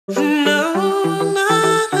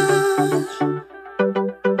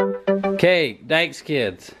Okay, Dyches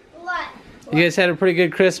kids. What? You guys had a pretty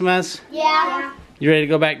good Christmas? Yeah. You ready to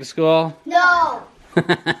go back to school? No.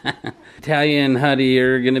 Talia and Huddy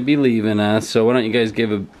are going to be leaving us, so why don't you guys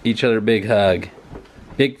give each other a big hug?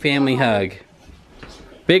 Big family hug.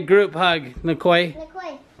 Big group hug, Nikoi.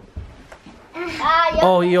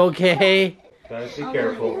 Oh, you okay? Guys, be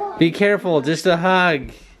careful. Be careful, just a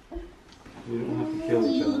hug. You don't have to kill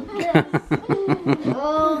each other.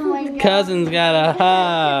 Oh my God. Cousin's got a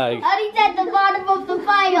hug. Huddy's at the bottom of the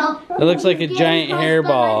pile. It looks like a giant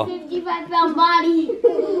hairball. 55-pound body.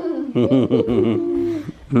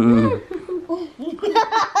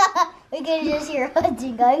 We can just hear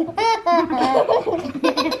Hudson going.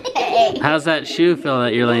 How's that shoe feel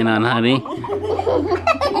that you're laying on, honey?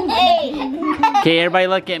 Hey. Okay, everybody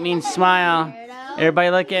look at me and smile. Everybody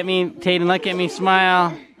look at me. Tayden, look at me,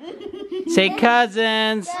 smile. Say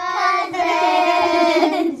cousins.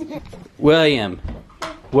 Cousins. William,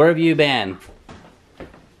 where have you been?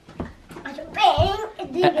 At the bank,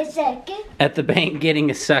 doing a second. At the bank getting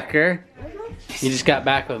a sucker? You just got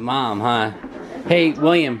back with mom, huh? Hey,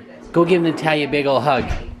 William, go give Natalia a big ol' hug.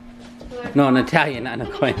 No, Natalia, not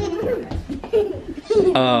Nicole.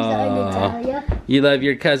 Oh, you love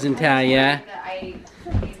your cousin Talia?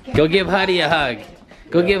 Go give Huddy a hug.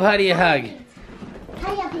 Go give Huddy a hug.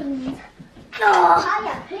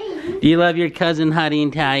 Do you love your cousin Huddy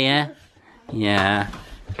and Talia? Yeah.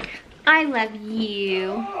 I love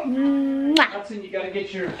you. Hudson, you gotta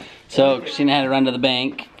get your... So, Christina had to run to the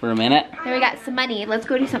bank for a minute. Then we got some money. Let's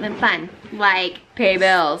go do something fun, like pay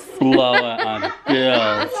bills. Blow it on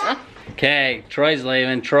bills. Okay, Troy's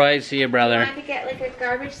leaving. Troy, see you, brother. I have to get like a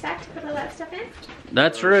garbage sack to put all that stuff in.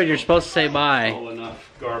 That's rude. You're supposed to say bye. All enough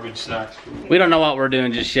garbage sacks for me. We don't know what we're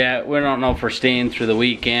doing just yet. We don't know if we're staying through the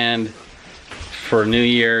weekend for New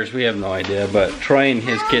Year's. We have no idea, but Troy and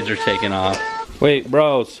his kids are taking off. Wait,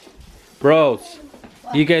 bros. Bros.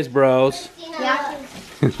 You guys bros. Yeah.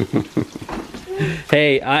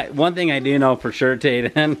 Hey, one thing I do know for sure,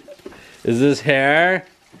 Tayden, is this hair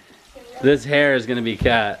is gonna be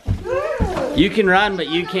cut. You can run, but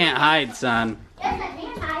you can't hide, son.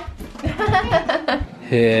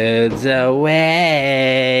 Who's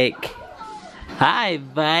awake? Hi,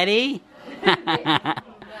 buddy.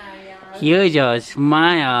 Here's your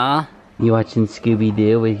smile. You watching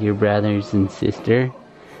Scooby-Doo with your brothers and sister?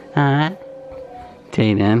 Huh?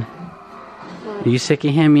 Tayden, are you sick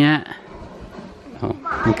of him yet? Oh,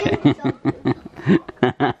 okay.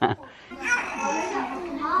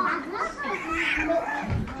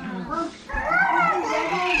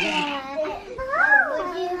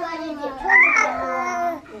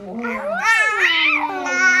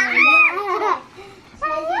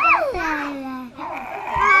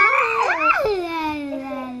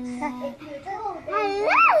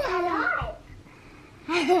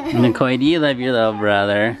 Nicole, do you love your little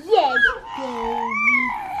brother? Yes,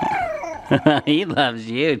 baby. He loves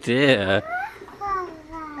you too.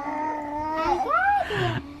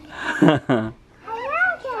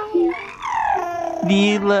 Do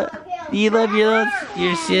you love your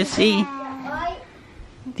sissy?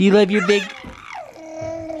 Do you love your big?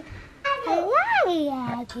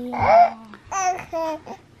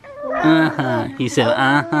 He said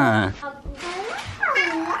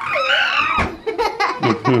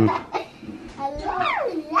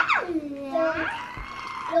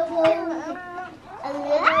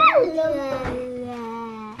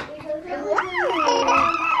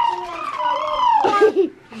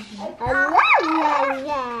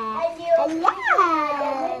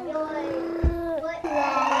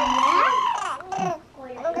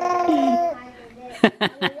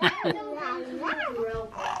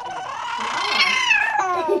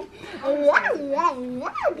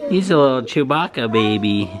He's a little Chewbacca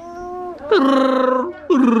baby.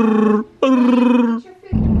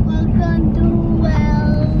 Welcome to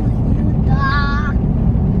Wells, Utah.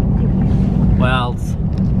 Wells.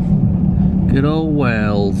 Good old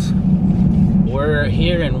Wells. We're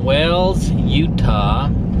here in Wells, Utah.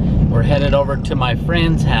 We're headed over to my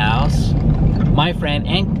friend's house. My friend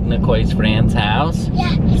and Nicole's friend's house.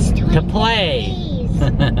 Yeah, it's 20 to play.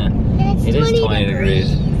 It is 20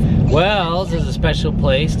 degrees. Wells is a special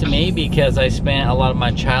place to me because I spent a lot of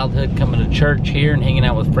my childhood coming to church here and hanging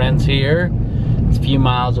out with friends here. It's a few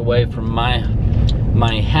miles away from my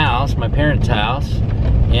house, my parents' house.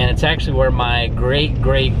 And it's actually where my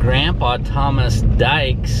great-great-grandpa Thomas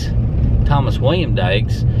William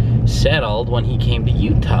Dyches, settled when he came to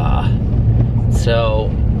Utah. So,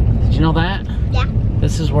 did you know that? Yeah.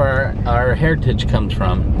 This is where our heritage comes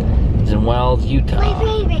from. It's in Wells, Utah. My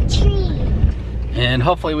favorite tree. And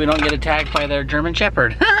hopefully we don't get attacked by their German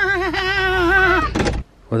Shepherd.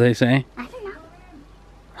 What do they say? I don't know.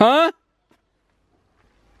 Huh?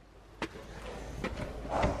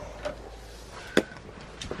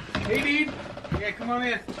 Hey, dude. Yeah, come on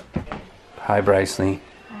in. Hi, Brycely.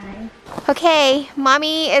 Okay,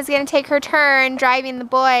 Mommy is gonna take her turn driving the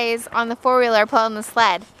boys on the four-wheeler pulling the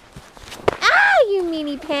sled. Ah, you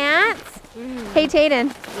meanie pants. Hey,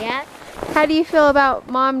 Tayden. Yeah. How do you feel about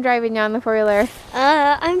Mom driving you on the four-wheeler?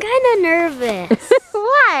 I'm kind of nervous.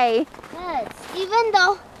 Why? Even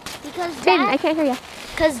though, because Tayden, I can't hear you.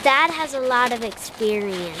 Dad has a lot of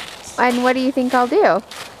experience. And what do you think I'll do?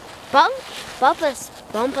 Bump us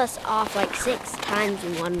off like 6 times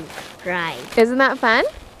in one ride. Isn't that fun?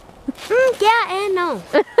 Yeah and no.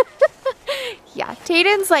 Yeah,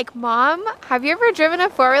 Tayden's like, Mom, have you ever driven a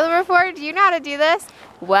four-wheeler before? Do you know how to do this?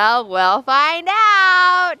 Well, we'll find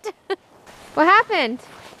out. What happened?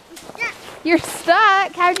 You're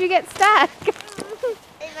stuck. How'd you get stuck? In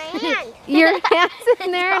my hand. Your hand's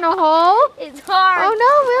in there in a hole? It's hard. Oh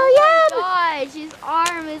no, William! Oh gosh, his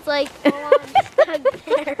arm is like stuck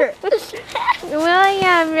there.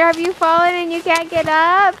 William, have you fallen and you can't get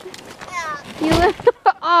up? Yeah.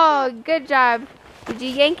 Oh, good job. Did you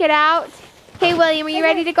yank it out? Hey, William, are you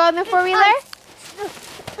ready to go on the four-wheeler?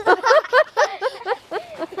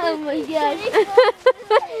 Oh my gosh.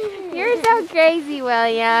 You're so crazy,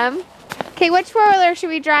 William. Okay, which four-wheeler should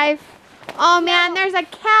we drive? Oh man, there's a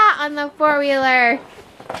cat on the four-wheeler.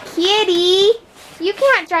 Kitty, you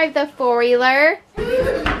can't drive the four-wheeler.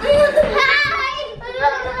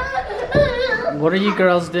 What are you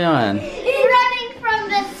girls doing? Running from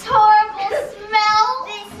this horrible smell.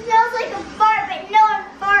 It smells like a fart, but no one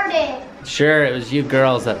farted. Sure, it was you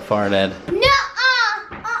girls that farted. No,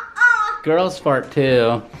 Girls fart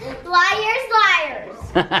too. Liars, liars.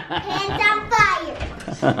 Hands on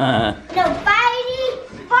fire. No fighting,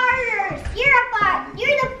 farters. You're a fart.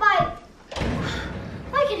 You're the fight.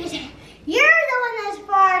 Why can I say? You're the one that's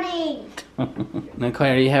farting. Nicole,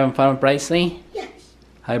 are you having fun with Brycely? Yes.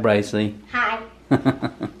 Hi, Brycely. Hi.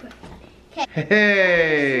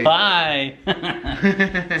 Hey. Hi.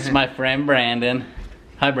 This is my friend Brandon.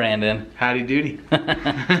 Hi, Brandon. Howdy doody.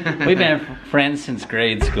 We've been friends since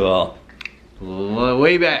grade school.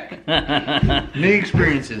 Way back. New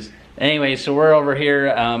experiences. Anyway, so we're over here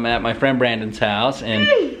at my friend Brandon's house, and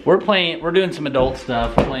we're doing some adult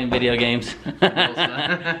stuff. We're playing video games.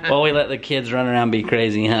 Well, we let the kids run around and be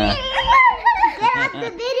crazy, huh? That's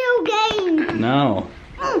the video game. No.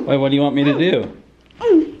 Wait, what do you want me to do?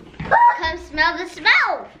 Come smell the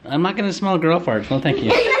smell. I'm not gonna smell girl farts. No, thank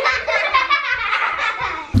you.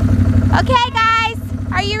 Okay, guys,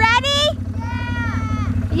 are you ready?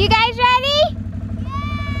 Yeah. You guys ready?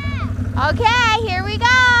 Yeah. Okay, here we go.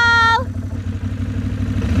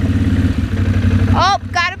 Oh,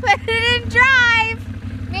 gotta put it in drive.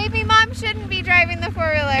 Maybe Mom shouldn't be driving the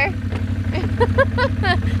four-wheeler.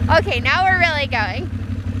 Okay, now we're really going.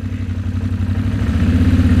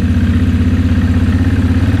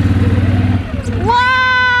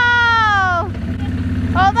 Whoa!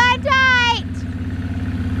 Hold on tight.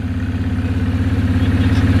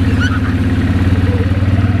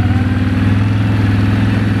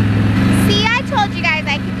 See, I told you guys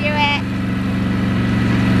I could do it.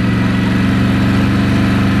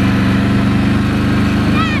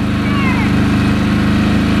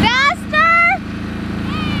 Faster?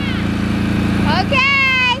 Yeah.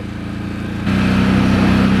 Okay.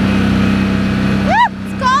 Woo,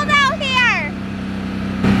 it's cold out here.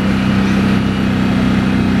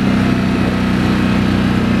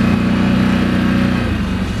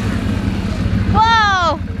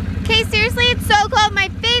 Whoa. Okay, seriously, it's so cold. My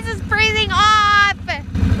face is freezing off.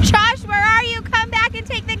 Josh, where are you? Come back and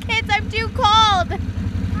take the kids. I'm too cold.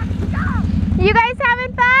 You guys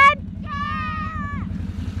having fun? Yeah.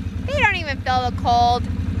 They don't even feel the cold.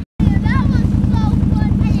 That was so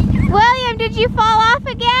fun. William, did you fall off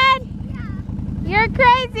again? Yeah. You're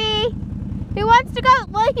crazy. Who wants to go?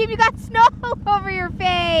 William, you got snow over your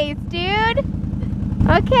face, dude.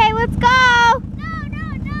 Okay, let's go.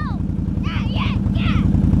 No. Yeah.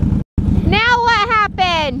 Now what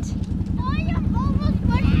happened? William almost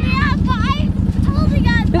pushed me out, but I'm holding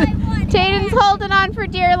on by one. Tayden's holding on for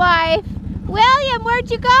dear life. William, where'd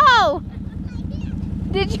you go?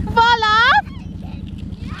 Did you fall off?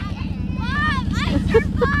 Mom, I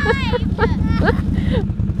survived.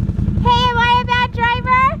 Hey, am I a bad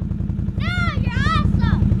driver? No, you're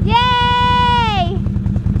awesome. Yay!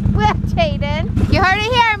 Well, Tayden, you heard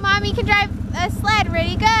it here. Mommy can drive a sled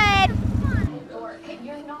really good.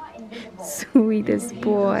 Sweetest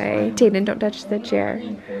boy. Tayden, don't touch the chair.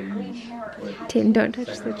 Tin, don't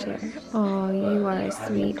touch the chair. Oh, you are a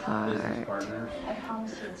sweetheart.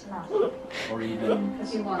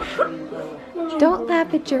 Don't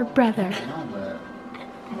laugh at your brother.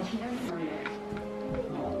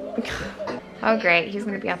 Oh great, he's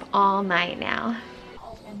gonna be up all night now.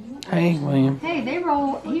 Hey, William. Hey, he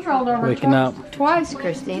rolled over Waking up. twice,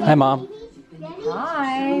 Christine. Hi, Mom.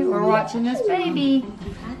 Hi, we're watching this baby.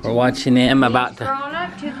 We're watching him about to Growing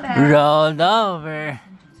up too fast. roll over.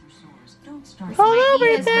 Roll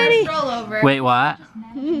over, Daddy. Rollover. Wait, what?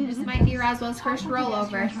 This might be Roswell's first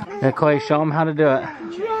rollover. Nicole, show him how to do it.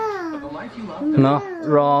 No,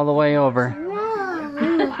 roll all the way over.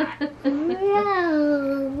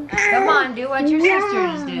 Come on, do what your sister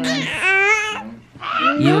is doing.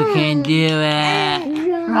 You can do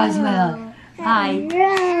it. Roswell, hi.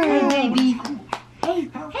 Hey, baby.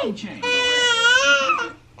 Hey.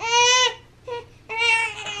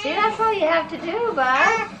 See, that's all you have to do,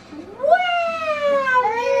 bud.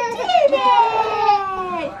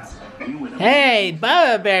 Hey,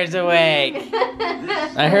 Bubba Bear's awake.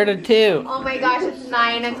 I heard it too. Oh my gosh, it's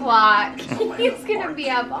 9 o'clock. He's gonna be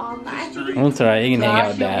up all night. That's alright, you can hang out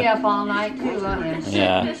with You'll be Dad. up all night too, won't you?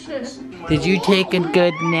 Yeah. Did you take a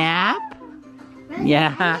good nap?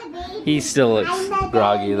 Yeah. He still looks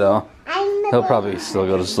groggy though. He'll probably still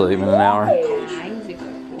go to sleep in an hour.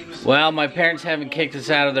 Well, my parents haven't kicked us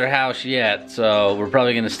out of their house yet, so we're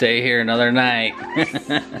probably gonna stay here another night.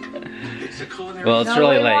 Well, it's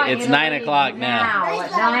really late. It's 9 o'clock now. Now, at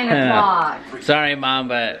 9 o'clock. Sorry, Mom,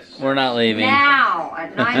 but we're not leaving. Now,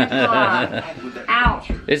 at 9 o'clock. Ouch.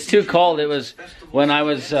 It's too cold. It was, when I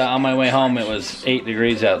was on my way home, it was 8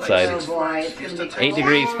 degrees outside. Oh boy, it's gonna be cold. 8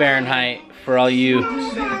 degrees Fahrenheit for all you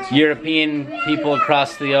European people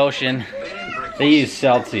across the ocean. They use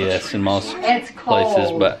Celsius in most It's cold.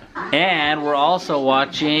 places, but. And we're also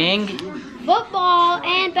watching, Football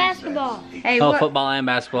and basketball. Hey, oh, what football and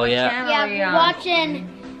basketball, yeah. channel Yeah, are you we're on? watching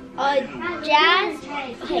Jazz.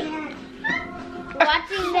 Okay.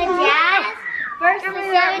 Watching the Jazz versus Give the me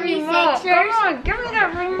that remote. 76ers. Come on, give me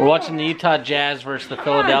that remote. We're watching the Utah Jazz versus the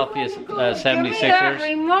Philadelphia Give me that 76ers.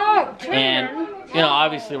 remote, And, Tim. you know,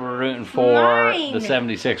 obviously we're rooting for Mine. the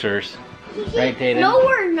 76ers. Right, Tatum? No,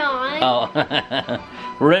 we're not. Oh.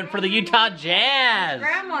 We're rooting for the Utah Jazz.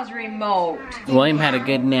 Grandma's remote. William had a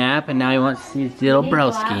good nap and now he wants to see his little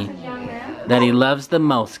broski. That he loves the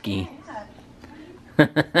moski.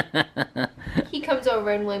 He comes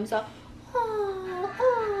over and William's all,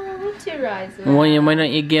 oh, to Roswell. William, why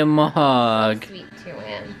don't you give him a hug? Sweet to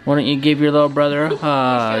him. Why don't you give your little brother a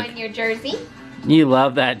hug? Showing your jersey. You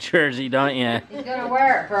love that jersey, don't you? He's gonna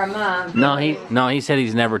wear it for a month. No, he said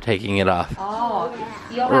he's never taking it off. Oh,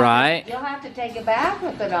 you'll have Right. you'll have to take a bath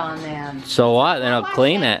with it on then. So what? Then I'll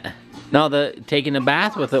clean it. No, taking a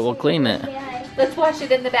bath with it will clean it. Let's wash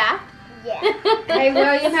it in the bath. Yeah. Hey,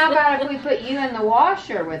 William, how about if we put you in the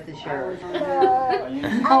washer with the shirt?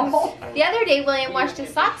 The other day, William washed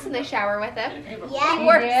his socks in the shower with him. He Yeah.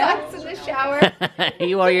 wore did? socks in the shower.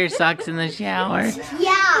 You wore your socks in the shower?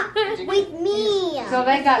 Yeah. With me. So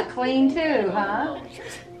they got clean too, huh?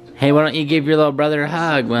 Hey, why don't you give your little brother a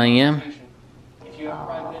hug, William?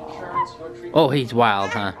 Oh, he's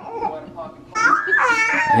wild, huh?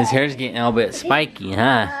 His hair's getting a little bit spiky,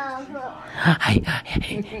 huh? He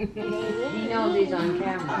knows he's on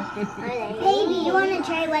camera. Baby, you want to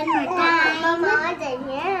try one more time?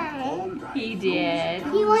 Mama, He did.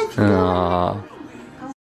 He wants to. Aww.